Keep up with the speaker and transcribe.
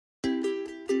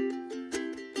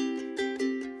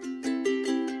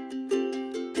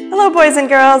Hello boys and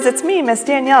girls, it's me, Miss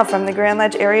Danielle from the Grand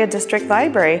Ledge Area District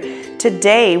Library.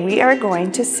 Today we are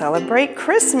going to celebrate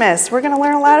Christmas. We're going to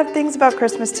learn a lot of things about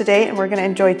Christmas today, and we're going to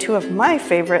enjoy two of my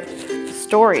favorite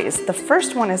stories. The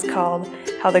first one is called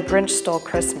How the Grinch Stole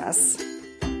Christmas.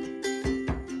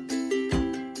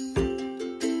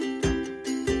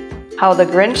 How the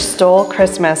Grinch Stole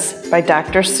Christmas by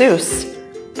Dr. Seuss,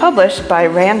 published by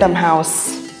Random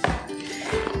House.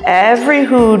 Every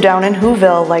Who down in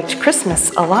Whoville liked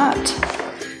Christmas a lot,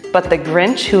 but the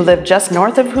Grinch, who lived just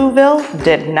north of Whoville,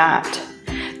 did not.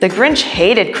 The Grinch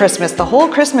hated Christmas the whole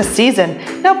Christmas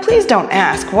season. Now please don't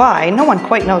ask why, no one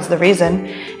quite knows the reason.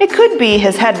 It could be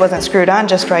his head wasn't screwed on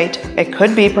just right. It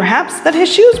could be perhaps that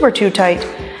his shoes were too tight.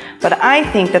 But I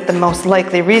think that the most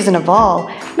likely reason of all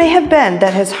may have been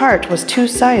that his heart was 2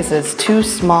 sizes too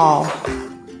small.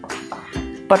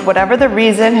 But whatever the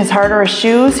reason, his heart or his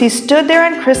shoes, he stood there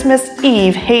on Christmas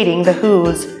Eve hating the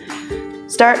Whos.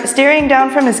 Staring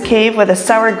down from his cave with a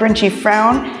sour, grinchy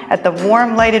frown at the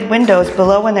warm, lighted windows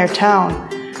below in their town.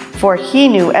 For he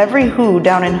knew every Who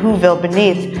down in Whoville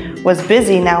beneath was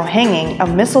busy now hanging a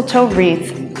mistletoe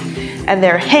wreath. And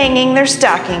they're hanging their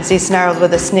stockings, he snarled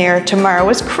with a sneer. Tomorrow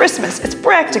is Christmas, it's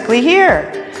practically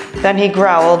here. Then he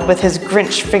growled with his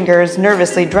Grinch fingers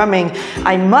nervously drumming,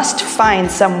 I must find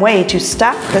some way to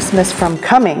stop Christmas from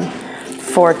coming.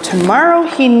 For tomorrow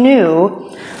he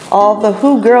knew all the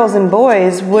Who girls and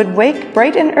boys would wake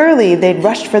bright and early, they'd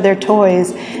rush for their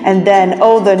toys. And then,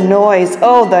 oh the noise,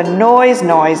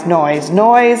 noise, noise,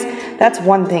 noise. That's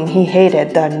one thing he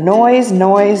hated, the noise,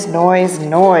 noise, noise,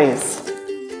 noise.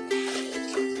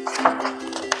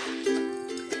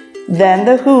 Then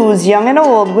the Whos, young and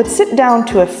old, would sit down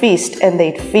to a feast, and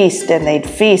they'd feast, and they'd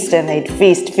feast, and they'd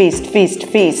feast, feast, feast,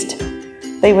 feast.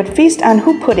 They would feast on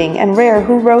Who pudding and rare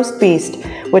Who roast beast,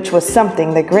 which was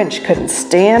something the Grinch couldn't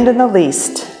stand in the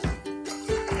least.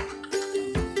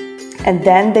 And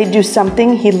then they'd do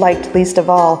something he liked least of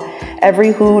all.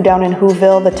 Every Who down in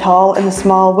Whoville, the tall and the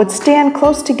small, would stand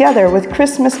close together with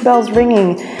Christmas bells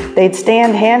ringing. They'd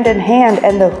stand hand in hand,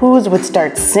 and the Whos would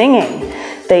start singing.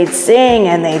 They'd sing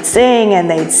and they'd sing and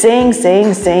they'd sing,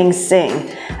 sing, sing, sing.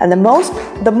 And the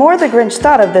more the Grinch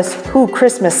thought of this Who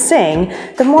Christmas sing,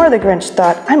 the more the Grinch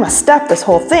thought, I must stop this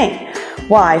whole thing.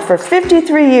 Why, for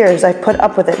 53 years I've put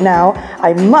up with it now.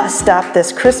 I must stop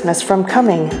this Christmas from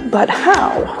coming. But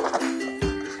how?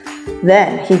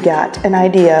 Then he got an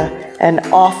idea,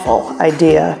 an awful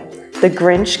idea. The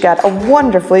Grinch got a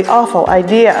wonderfully awful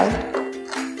idea.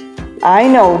 I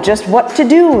know just what to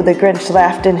do, the Grinch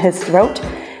laughed in his throat.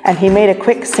 And he made a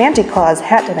quick Santa Claus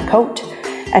hat and a coat.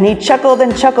 And he chuckled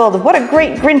and chuckled, what a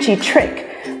great Grinchy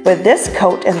trick. With this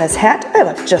coat and this hat, I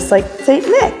look just like St.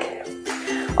 Nick.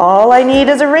 All I need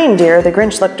is a reindeer, the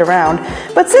Grinch looked around.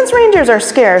 But since reindeers are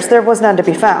scarce, there was none to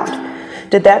be found.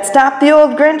 Did that stop the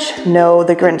old Grinch? No,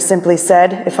 the Grinch simply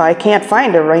said, if I can't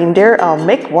find a reindeer, I'll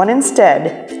make one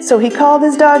instead. So he called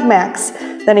his dog Max.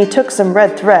 Then he took some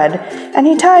red thread, and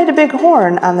he tied a big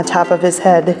horn on the top of his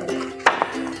head.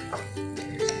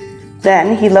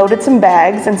 Then he loaded some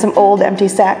bags and some old empty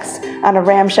sacks on a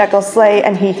ramshackle sleigh,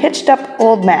 and he hitched up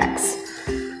old Max.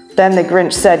 Then the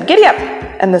Grinch said, giddy up,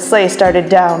 and the sleigh started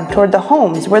down toward the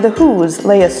homes where the Whos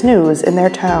lay a snooze in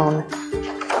their town.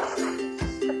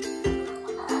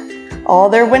 All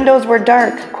their windows were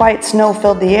dark, quiet snow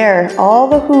filled the air. All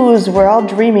the Whos were all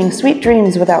dreaming sweet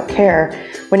dreams without care.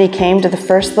 When he came to the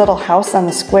first little house on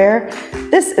the square,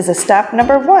 this is a stop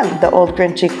number 1, the old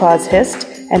Grinchy Claus hissed,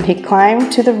 and he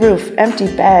climbed to the roof, empty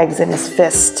bags in his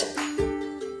fist.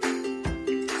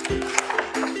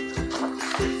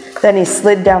 Then he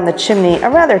slid down the chimney, a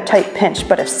rather tight pinch,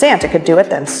 but if Santa could do it,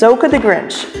 then so could the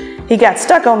Grinch. He got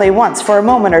stuck only once for a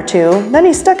moment or two, then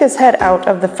he stuck his head out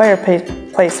of the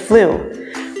fireplace flue,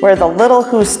 where the little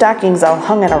Who stockings all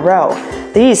hung in a row.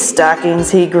 These stockings,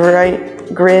 he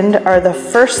grinned, are the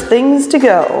first things to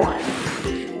go.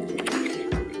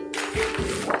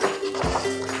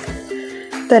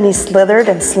 Then he slithered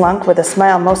and slunk with a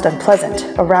smile most unpleasant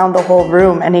around the whole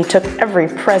room, and he took every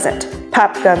present.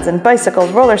 Pop guns and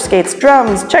bicycles, roller skates,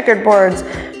 drums, checkered boards,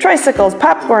 tricycles,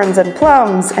 popcorns, and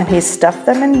plums, and he stuffed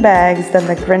them in bags. Then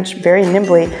the Grinch very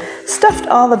nimbly stuffed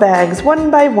all the bags, one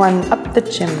by one, up the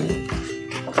chimney.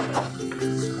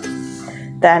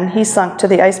 Then he slunk to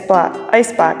the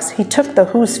icebox. He took the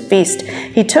Who's feast.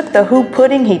 He took the Who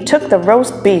pudding. He took the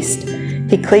roast beast.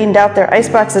 He cleaned out their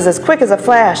iceboxes as quick as a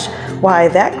flash. Why,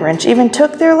 that Grinch even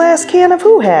took their last can of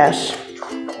Who hash.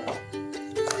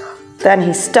 Then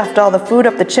he stuffed all the food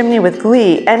up the chimney with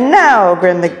glee. And now,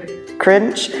 grinned the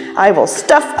Grinch, I will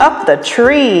stuff up the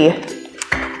tree.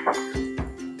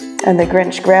 And the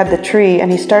Grinch grabbed the tree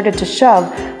and he started to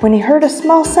shove when he heard a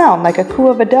small sound like a coo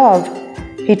of a dove.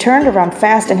 He turned around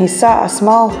fast and he saw a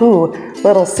small who,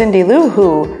 little Cindy Lou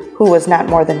Who was not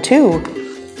more than 2.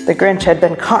 The Grinch had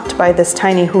been caught by this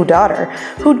tiny Who daughter,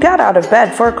 who'd got out of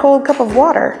bed for a cold cup of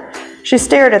water. She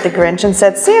stared at the Grinch and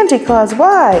said, "Santa Claus,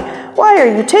 why? Why are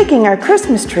you taking our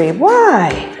Christmas tree?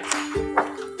 Why?"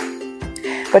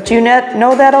 But you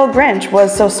know that old Grinch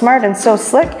was so smart and so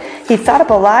slick, he thought up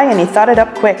a lie and he thought it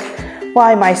up quick.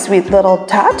 "Why, my sweet little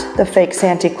tot," the fake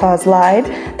Santa Claus lied,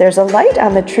 "there's a light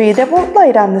on the tree that won't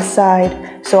light on the side.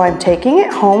 So I'm taking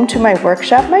it home to my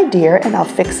workshop, my dear, and I'll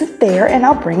fix it there and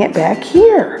I'll bring it back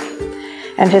here."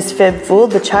 And his fib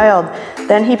fooled the child.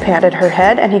 Then he patted her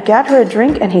head and he got her a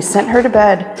drink and he sent her to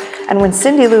bed. And when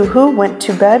Cindy Lou Who went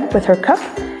to bed with her cup,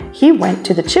 he went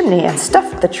to the chimney and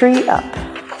stuffed the tree up.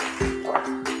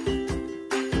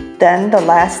 Then the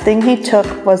last thing he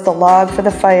took was the log for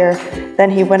the fire. Then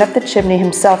he went up the chimney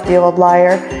himself, the old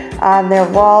liar. On their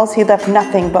walls he left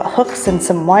nothing but hooks and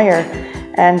some wire.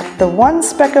 And the one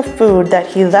speck of food that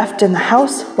he left in the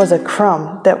house was a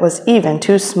crumb that was even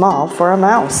too small for a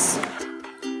mouse.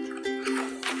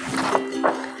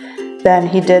 Then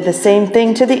he did the same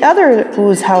thing to the other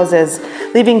Who's houses,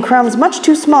 leaving crumbs much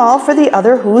too small for the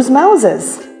other Who's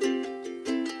mouses.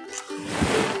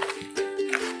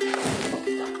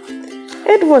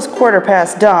 It was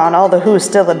 1/4 dawn, all the Who's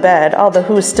still abed, all the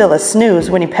Who's still a snooze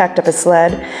when he packed up his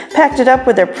sled. Packed it up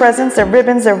with their presents, their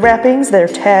ribbons, their wrappings, their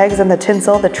tags and the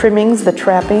tinsel, the trimmings, the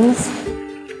trappings.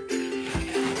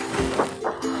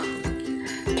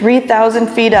 3,000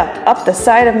 feet up the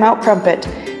side of Mount Crumpet,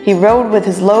 he rode with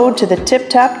his load to the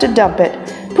tip-top to dump it.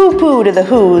 Pooh-pooh to the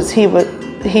Who's,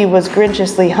 he was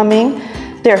grinchiously humming.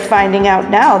 They're finding out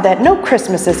now that no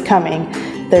Christmas is coming.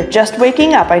 They're just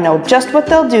waking up, I know just what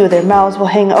they'll do. Their mouths will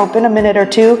hang open a minute or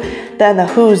two. Then the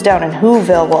Who's down in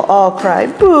Whoville will all cry,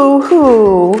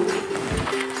 "Boo-hoo!"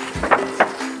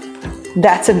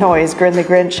 "That's a noise," grinned the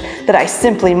Grinch, "that I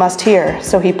simply must hear."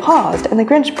 So he paused, and the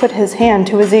Grinch put his hand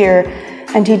to his ear.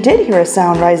 And he did hear a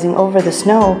sound rising over the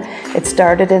snow. It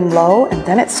started in low, and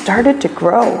then it started to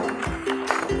grow.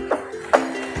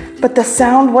 But the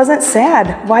sound wasn't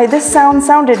sad. Why, this sound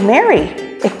sounded merry.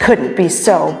 It couldn't be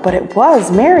so, but it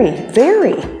was merry,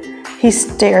 very. He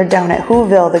stared down at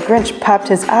Whoville. The Grinch popped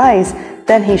his eyes.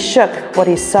 Then he shook. What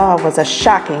he saw was a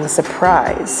shocking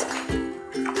surprise.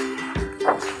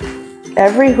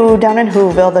 Every Who down in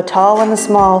Whoville, the tall and the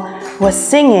small, was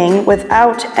singing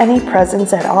without any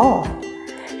presents at all.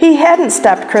 He hadn't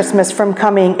stopped Christmas from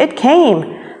coming. It came.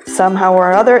 Somehow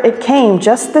or other, it came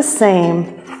just the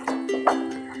same.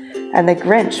 And the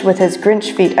Grinch, with his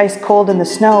Grinch feet ice cold in the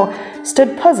snow,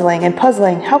 stood puzzling and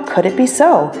puzzling. How could it be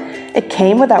so? It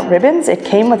came without ribbons, it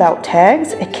came without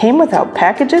tags, it came without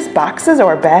packages, boxes,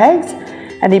 or bags.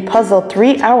 And he puzzled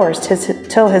 3 hours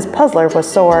till his puzzler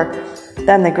was sore.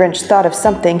 Then the Grinch thought of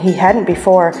something he hadn't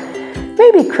before.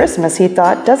 Maybe Christmas, he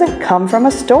thought, doesn't come from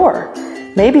a store.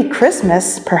 Maybe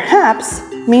Christmas, perhaps,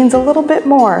 means a little bit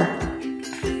more.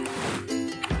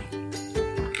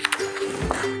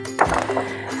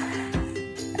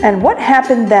 And what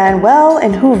happened then? Well,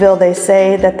 in Whoville they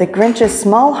say that the Grinch's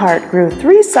small heart grew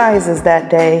 3 sizes that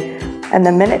day. And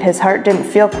the minute his heart didn't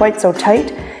feel quite so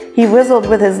tight, he whistled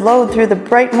with his load through the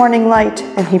bright morning light,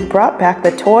 and he brought back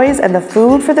the toys and the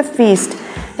food for the feast.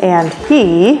 And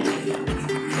he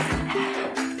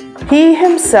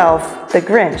himself, the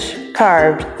Grinch,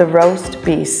 carved the roast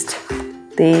beast.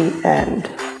 The end.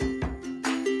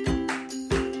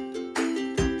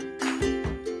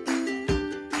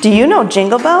 Do you know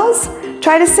Jingle Bells?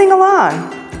 Try to sing along.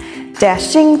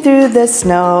 Dashing through the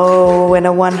snow in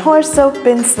a one-horse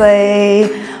open sleigh,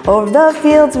 over the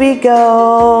fields we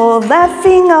go,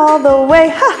 laughing all the way.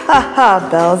 Ha ha ha,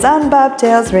 bells on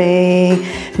bobtails ring,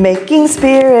 making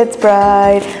spirits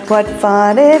bright. What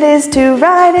fun it is to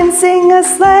ride and sing a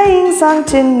sleighing song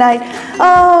tonight.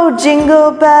 Oh,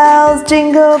 jingle bells,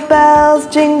 jingle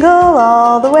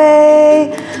all the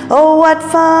way. Oh, what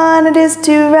fun it is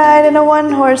to ride in a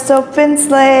one-horse open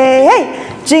sleigh. Hey!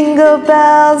 Jingle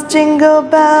bells, jingle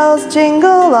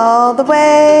all the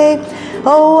way.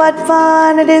 Oh, what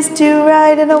fun it is to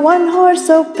ride in a one-horse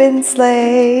open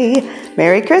sleigh.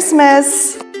 Merry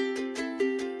Christmas!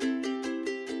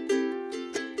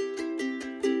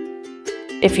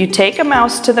 If You Take a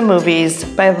Mouse to the Movies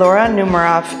by Laura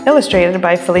Numeroff, illustrated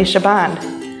by Felicia Bond.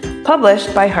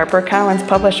 Published by HarperCollins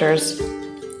Publishers.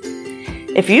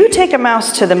 If you take a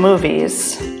mouse to the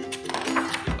movies,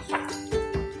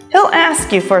 he'll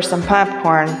ask you for some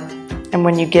popcorn, and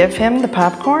when you give him the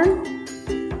popcorn,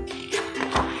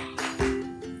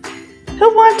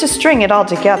 he'll want to string it all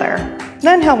together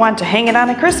Then he'll want to hang it on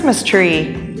a Christmas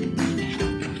tree.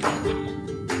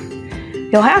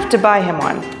 You'll have to buy him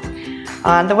one.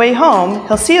 On the way home,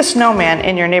 he'll see a snowman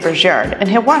in your neighbor's yard and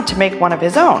he'll want to make one of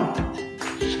his own.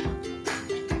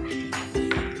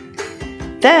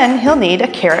 Then he'll need a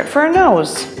carrot for a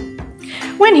nose.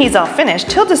 When he's all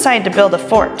finished, he'll decide to build a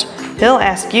fort. He'll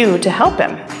ask you to help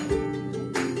him.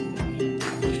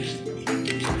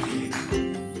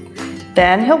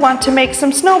 Then he'll want to make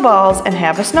some snowballs and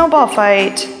have a snowball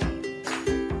fight.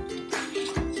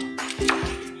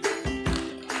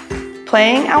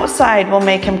 Playing outside will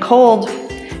make him cold.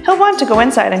 He'll want to go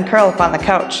inside and curl up on the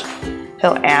couch.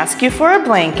 He'll ask you for a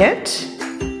blanket.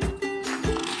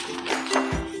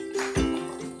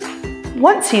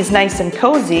 Once he's nice and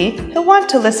cozy, he'll want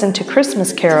to listen to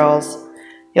Christmas carols.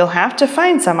 You'll have to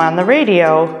find some on the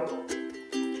radio.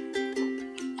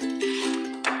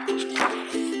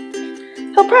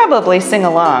 He'll probably sing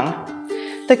along.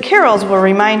 The carols will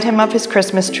remind him of his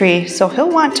Christmas tree, so he'll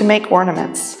want to make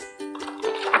ornaments.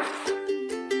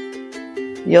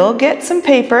 You'll get some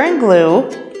paper and glue.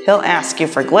 He'll ask you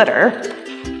for glitter.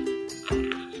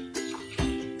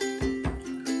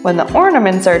 When the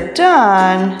ornaments are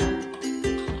done,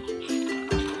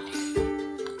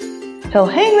 he'll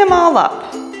hang them all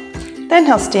up. Then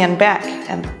he'll stand back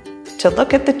to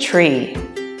look at the tree.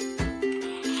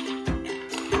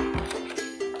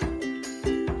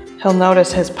 He'll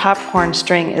notice his popcorn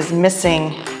string is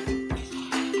missing.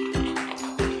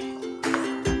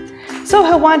 So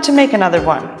he'll want to make another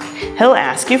one. He'll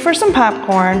ask you for some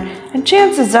popcorn, and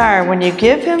chances are when you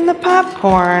give him the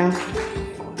popcorn,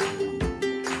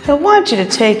 he'll want you to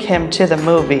take him to the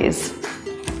movies.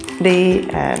 The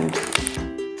end.